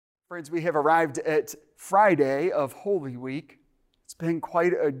Friends, we have arrived at Friday of Holy Week. It's been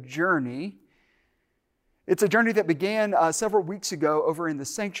quite a journey. It's a journey that began several weeks ago over in the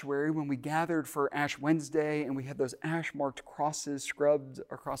sanctuary when we gathered for Ash Wednesday and we had those ash-marked crosses scrubbed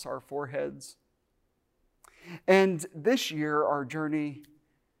across our foreheads. And this year, our journey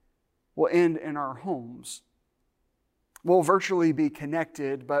will end in our homes. We'll virtually be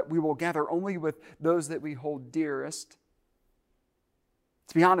connected, but we will gather only with those that we hold dearest.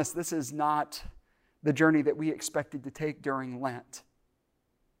 To be honest, this is not the journey that we expected to take during Lent.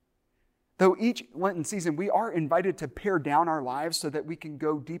 Though each Lenten season, we are invited to pare down our lives so that we can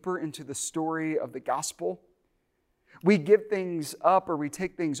go deeper into the story of the gospel. We give things up or we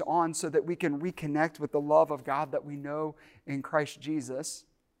take things on so that we can reconnect with the love of God that we know in Christ Jesus.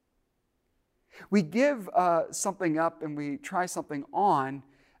 We give something up and we try something on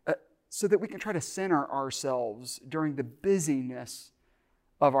so that we can try to center ourselves during the busyness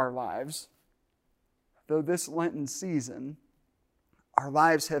of our lives. Though this Lenten season, our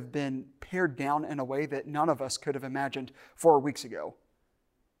lives have been pared down in a way that none of us could have imagined 4 weeks ago.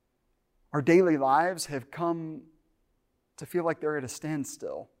 Our daily lives have come to feel like they're at a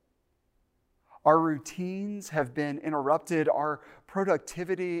standstill. Our routines have been interrupted. Our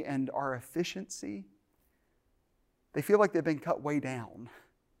productivity and our efficiency, they feel like they've been cut way down.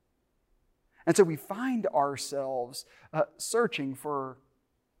 And so we find ourselves searching for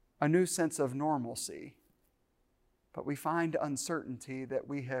a new sense of normalcy. But we find uncertainty that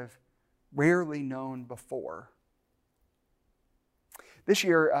we have rarely known before. This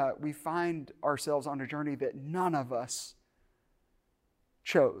year, we find ourselves on a journey that none of us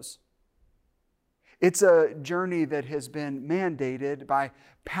chose. It's a journey that has been mandated by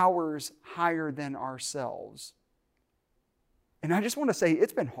powers higher than ourselves. And I just want to say,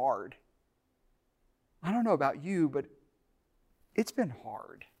 it's been hard. I don't know about you, but it's been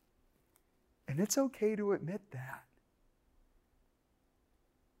hard. And it's okay to admit that.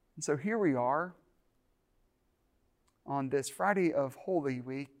 And so here we are on this Friday of Holy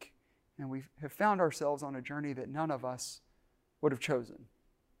Week, and we have found ourselves on a journey that none of us would have chosen.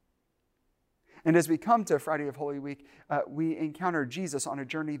 And as we come to Friday of Holy Week, we encounter Jesus on a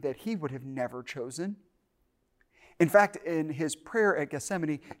journey that he would have never chosen. In fact, in his prayer at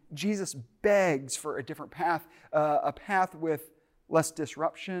Gethsemane, Jesus begs for a different path, a path with less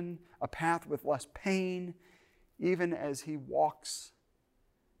disruption, a path with less pain, even as he walks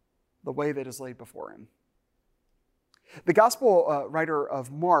the way that is laid before him. The gospel writer of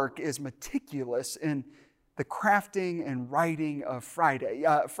Mark is meticulous in the crafting and writing of Friday.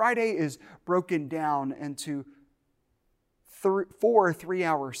 Friday is broken down into 4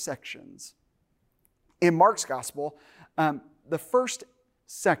 3-hour sections. In Mark's gospel, the first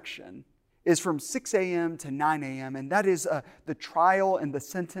section is from 6 a.m. to 9 a.m., and that is the trial and the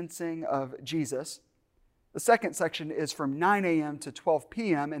sentencing of Jesus. The second section is from 9 a.m. to 12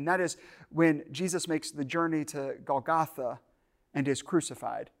 p.m., and that is when Jesus makes the journey to Golgotha and is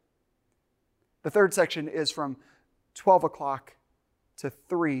crucified. The third section is from 12 o'clock to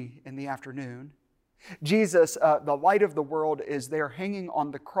 3 in the afternoon. Jesus, the light of the world, is there hanging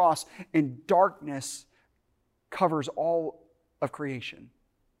on the cross, and darkness covers all of creation.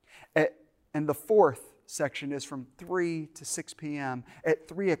 And the fourth section is from 3 to 6 p.m. At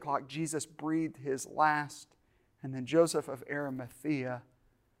 3 o'clock, Jesus breathed his last, and then Joseph of Arimathea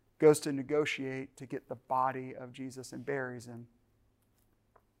goes to negotiate to get the body of Jesus and buries him.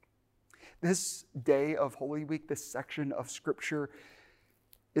 This day of Holy Week, this section of Scripture,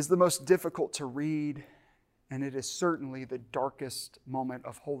 is the most difficult to read, and it is certainly the darkest moment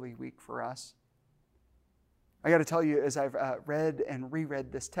of Holy Week for us. I got to tell you, as I've read and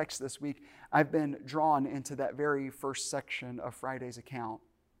reread this text this week, I've been drawn into that very first section of Friday's account.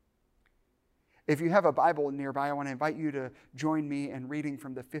 If you have a Bible nearby, I want to invite you to join me in reading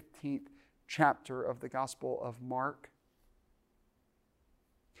from the 15th chapter of the Gospel of Mark.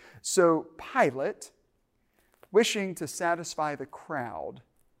 So Pilate, wishing to satisfy the crowd,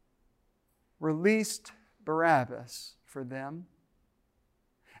 released Barabbas for them.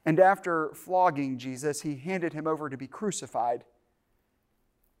 And after flogging Jesus, he handed him over to be crucified.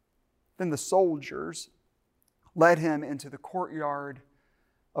 Then the soldiers led him into the courtyard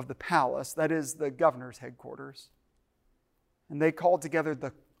of the palace, that is the governor's headquarters. And they called together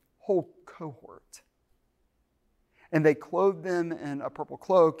the whole cohort. And they clothed them in a purple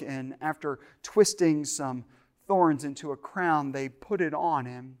cloak, and after twisting some thorns into a crown, they put it on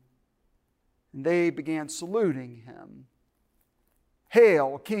him. And they began saluting him.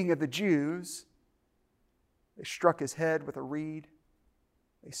 "Hail, King of the Jews!" They struck his head with a reed.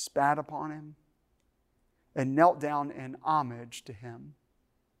 They spat upon him and knelt down in homage to him.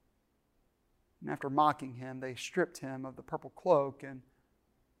 And after mocking him, they stripped him of the purple cloak and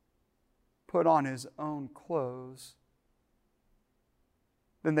put on his own clothes.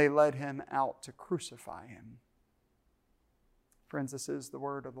 Then they led him out to crucify him. Friends, this is the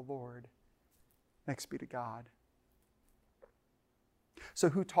word of the Lord. Thanks be to God. So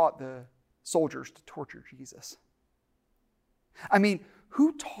who taught the soldiers to torture Jesus? I mean,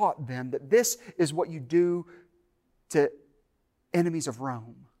 who taught them that this is what you do to enemies of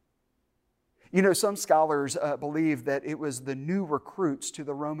Rome? You know, some scholars believe that it was the new recruits to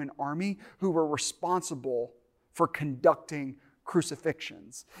the Roman army who were responsible for conducting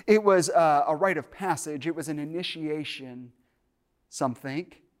crucifixions. It was a rite of passage. It was an initiation, some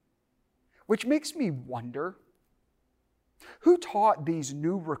think. Which makes me wonder, who taught these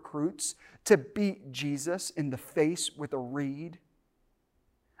new recruits to beat Jesus in the face with a reed?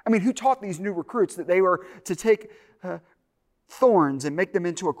 I mean, who taught these new recruits that they were to take thorns and make them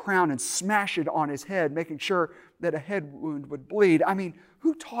into a crown and smash it on his head, making sure that a head wound would bleed? I mean,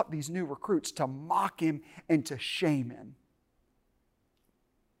 who taught these new recruits to mock him and to shame him?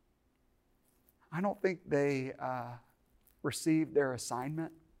 I don't think they received their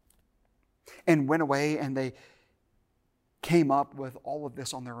assignment and went away and they came up with all of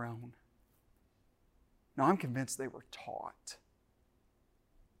this on their own. No, I'm convinced they were taught.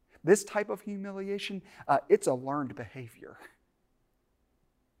 This type of humiliation, it's a learned behavior.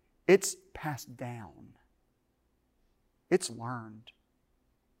 It's passed down. It's learned.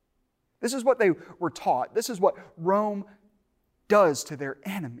 This is what they were taught. This is what Rome does to their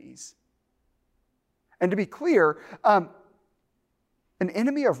enemies. And to be clear, an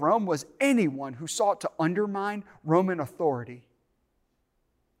enemy of Rome was anyone who sought to undermine Roman authority.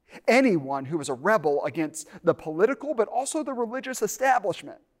 Anyone who was a rebel against the political but also the religious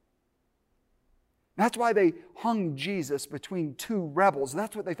establishment. That's why they hung Jesus between two rebels.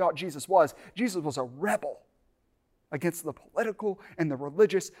 That's what they thought Jesus was. Jesus was a rebel against the political and the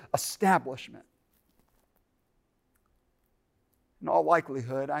religious establishment. In all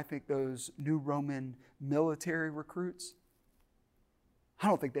likelihood, I think those new Roman military recruits, I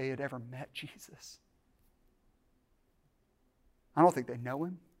don't think they had ever met Jesus. I don't think they know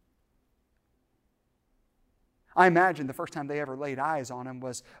him. I imagine the first time they ever laid eyes on him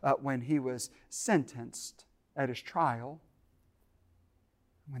was when he was sentenced at his trial,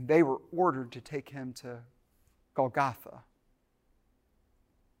 when they were ordered to take him to Golgotha.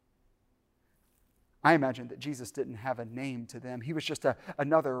 I imagine that Jesus didn't have a name to them. He was just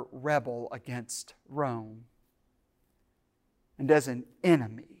another rebel against Rome. And as an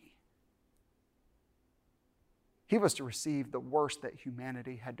enemy, he was to receive the worst that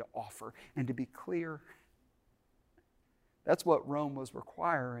humanity had to offer. And to be clear, that's what Rome was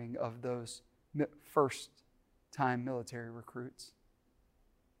requiring of those first-time military recruits.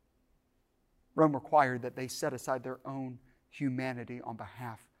 Rome required that they set aside their own humanity on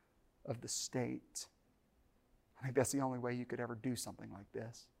behalf of the state. I think that's the only way you could ever do something like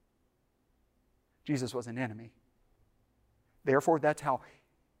this. Jesus was an enemy. Therefore, that's how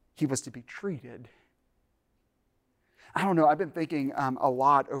he was to be treated. I don't know, I've been thinking a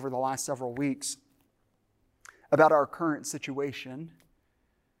lot over the last several weeks about our current situation,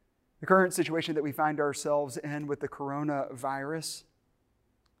 the current situation that we find ourselves in with the coronavirus.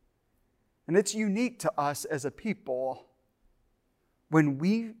 And it's unique to us as a people when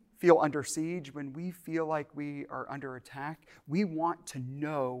we feel under siege, when we feel like we are under attack, we want to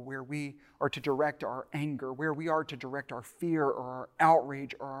know where we are to direct our anger, where we are to direct our fear or our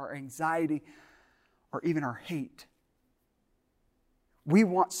outrage or our anxiety or even our hate. We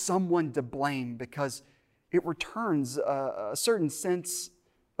want someone to blame because it returns a certain sense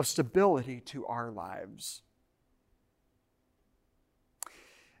of stability to our lives.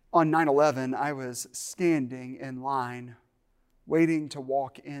 On 9/11, I was standing in line waiting to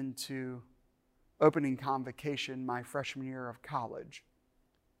walk into opening convocation my freshman year of college.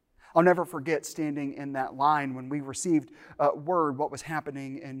 I'll never forget standing in that line when we received word what was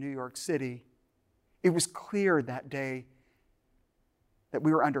happening in New York City. It was clear that day that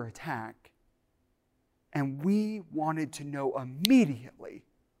we were under attack. And we wanted to know immediately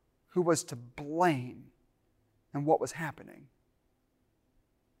who was to blame and what was happening.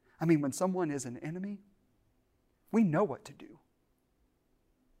 I mean, when someone is an enemy, we know what to do.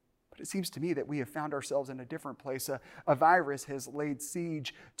 But it seems to me that we have found ourselves in a different place. A virus has laid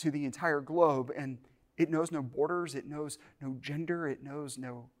siege to the entire globe, and it knows no borders, it knows no gender, it knows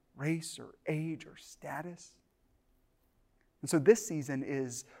no race or age or status. And so this season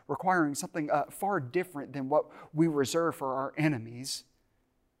is requiring something far different than what we reserve for our enemies.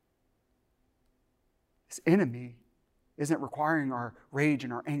 This enemy isn't requiring our rage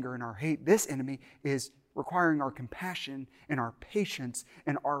and our anger and our hate. This enemy is requiring our compassion and our patience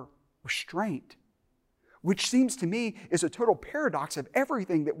and our restraint, which seems to me is a total paradox of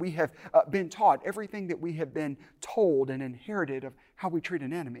everything that we have been taught, everything that we have been told and inherited of how we treat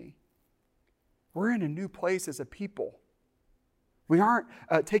an enemy. We're in a new place as a people. We aren't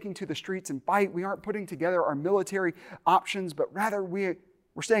taking to the streets and fight. We aren't putting together our military options, but rather we're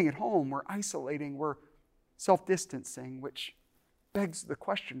staying at home. We're isolating. We're self-distancing, which begs the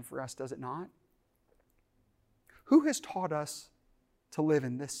question for us, does it not? Who has taught us to live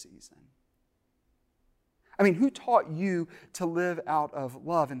in this season? I mean, who taught you to live out of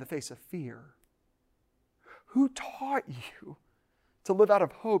love in the face of fear? Who taught you to live out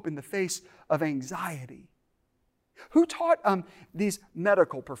of hope in the face of anxiety? Who taught these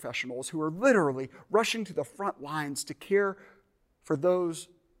medical professionals who are literally rushing to the front lines to care for those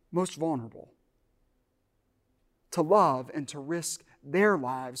most vulnerable, to love and to risk their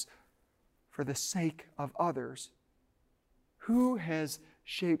lives for the sake of others? Who has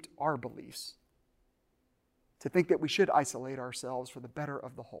shaped our beliefs to think that we should isolate ourselves for the better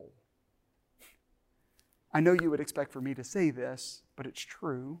of the whole? I know you would expect for me to say this, but it's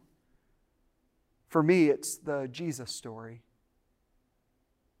true. For me, it's the Jesus story.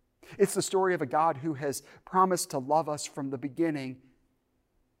 It's the story of a God who has promised to love us from the beginning.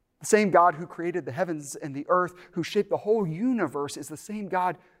 The same God who created the heavens and the earth, who shaped the whole universe, is the same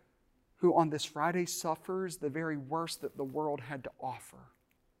God who on this Friday suffers the very worst that the world had to offer.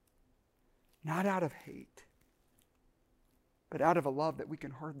 Not out of hate, but out of a love that we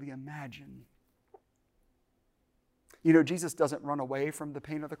can hardly imagine. You know, Jesus doesn't run away from the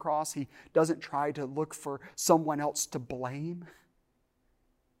pain of the cross. He doesn't try to look for someone else to blame.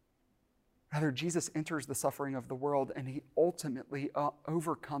 Rather, Jesus enters the suffering of the world and he ultimately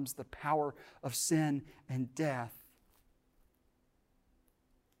overcomes the power of sin and death.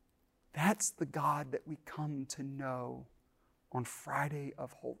 That's the God that we come to know on Friday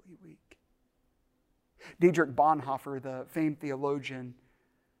of Holy Week. Dietrich Bonhoeffer, the famed theologian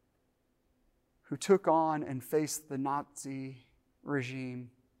who took on and faced the Nazi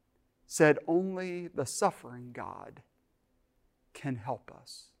regime, said, "Only the suffering God can help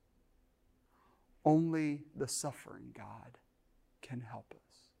us. Only the suffering God can help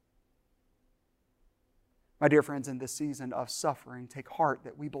us." My dear friends, in this season of suffering, take heart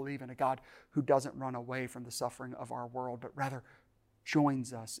that we believe in a God who doesn't run away from the suffering of our world, but rather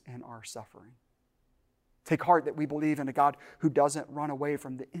joins us in our suffering. Take heart that we believe in a God who doesn't run away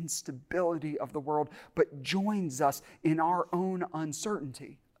from the instability of the world, but joins us in our own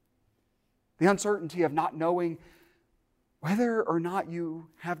uncertainty. The uncertainty of not knowing whether or not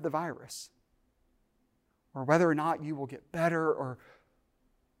you have the virus, or whether or not you will get better, or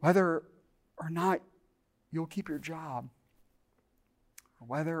whether or not you'll keep your job, or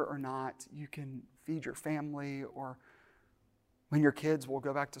whether or not you can feed your family, or when your kids will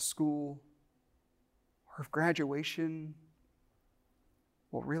go back to school, or if graduation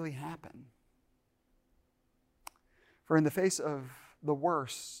will really happen. For in the face of the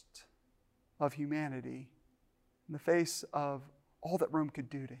worst of humanity, in the face of all that Rome could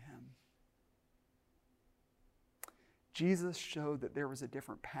do to him, Jesus showed that there was a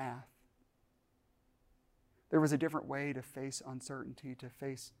different path. There was a different way to face uncertainty, to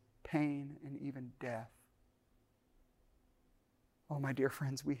face pain and even death. Oh, my dear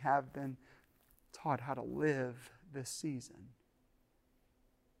friends, we have been taught how to live this season.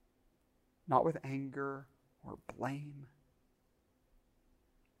 Not with anger or blame,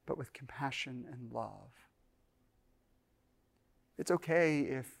 but with compassion and love. It's okay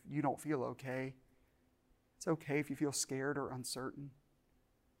if you don't feel okay. It's okay if you feel scared or uncertain.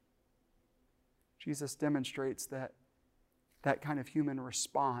 Jesus demonstrates that that kind of human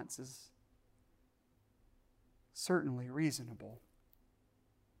response is certainly reasonable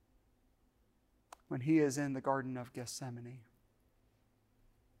when he is in the Garden of Gethsemane.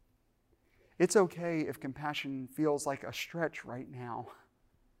 It's okay if compassion feels like a stretch right now.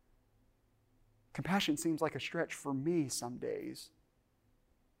 Compassion seems like a stretch for me some days.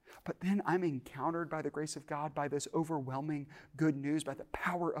 But then I'm encountered by the grace of God, by this overwhelming good news, by the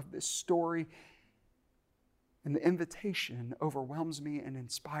power of this story. And the invitation overwhelms me and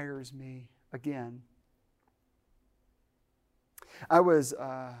inspires me again. I was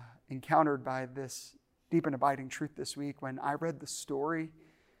encountered by this deep and abiding truth this week when I read the story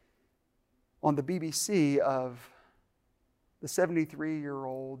on the BBC of the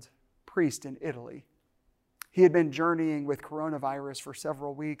 73-year-old priest in Italy. He had been journeying with coronavirus for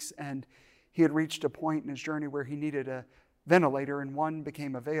several weeks, and he had reached a point in his journey where he needed a ventilator, and one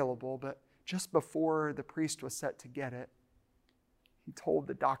became available, but just before the priest was set to get it, he told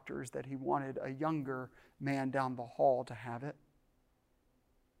the doctors that he wanted a younger man down the hall to have it.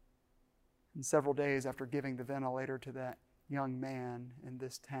 And several days after giving the ventilator to that young man in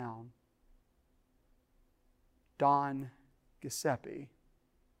this town, Don Giuseppe,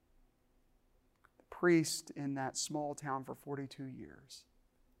 the priest in that small town for 42 years,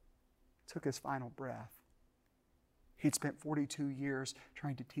 took his final breath. He'd spent 42 years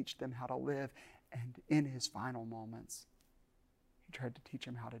trying to teach them how to live, and in his final moments, he tried to teach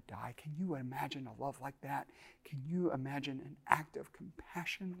them how to die. Can you imagine a love like that? Can you imagine an act of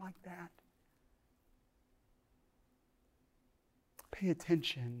compassion like that? Pay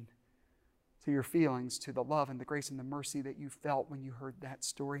attention to your feelings, to the love and the grace and the mercy that you felt when you heard that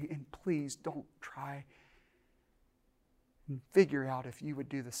story. And please don't try and figure out if you would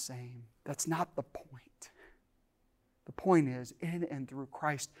do the same. That's not the point. The point is, in and through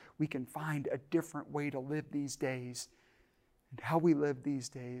Christ, we can find a different way to live these days. And how we live these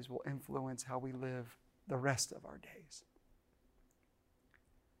days will influence how we live the rest of our days.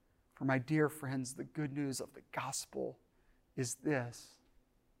 For my dear friends, the good news of the gospel is this.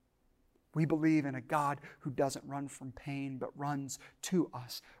 We believe in a God who doesn't run from pain, but runs to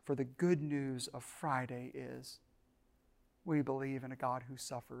us. For the good news of Friday is we believe in a God who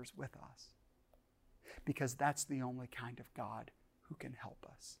suffers with us, because that's the only kind of God who can help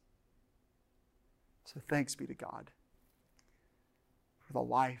us. So thanks be to God for the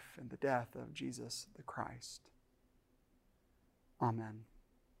life and the death of Jesus the Christ. Amen.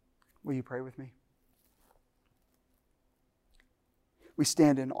 Will you pray with me? We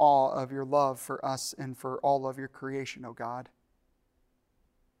stand in awe of your love for us and for all of your creation, O God.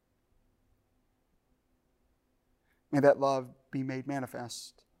 May that love be made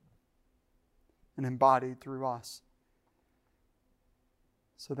manifest and embodied through us,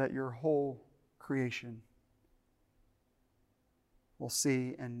 so that your whole creation will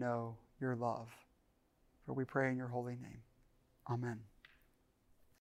see and know your love. For we pray in your holy name. Amen.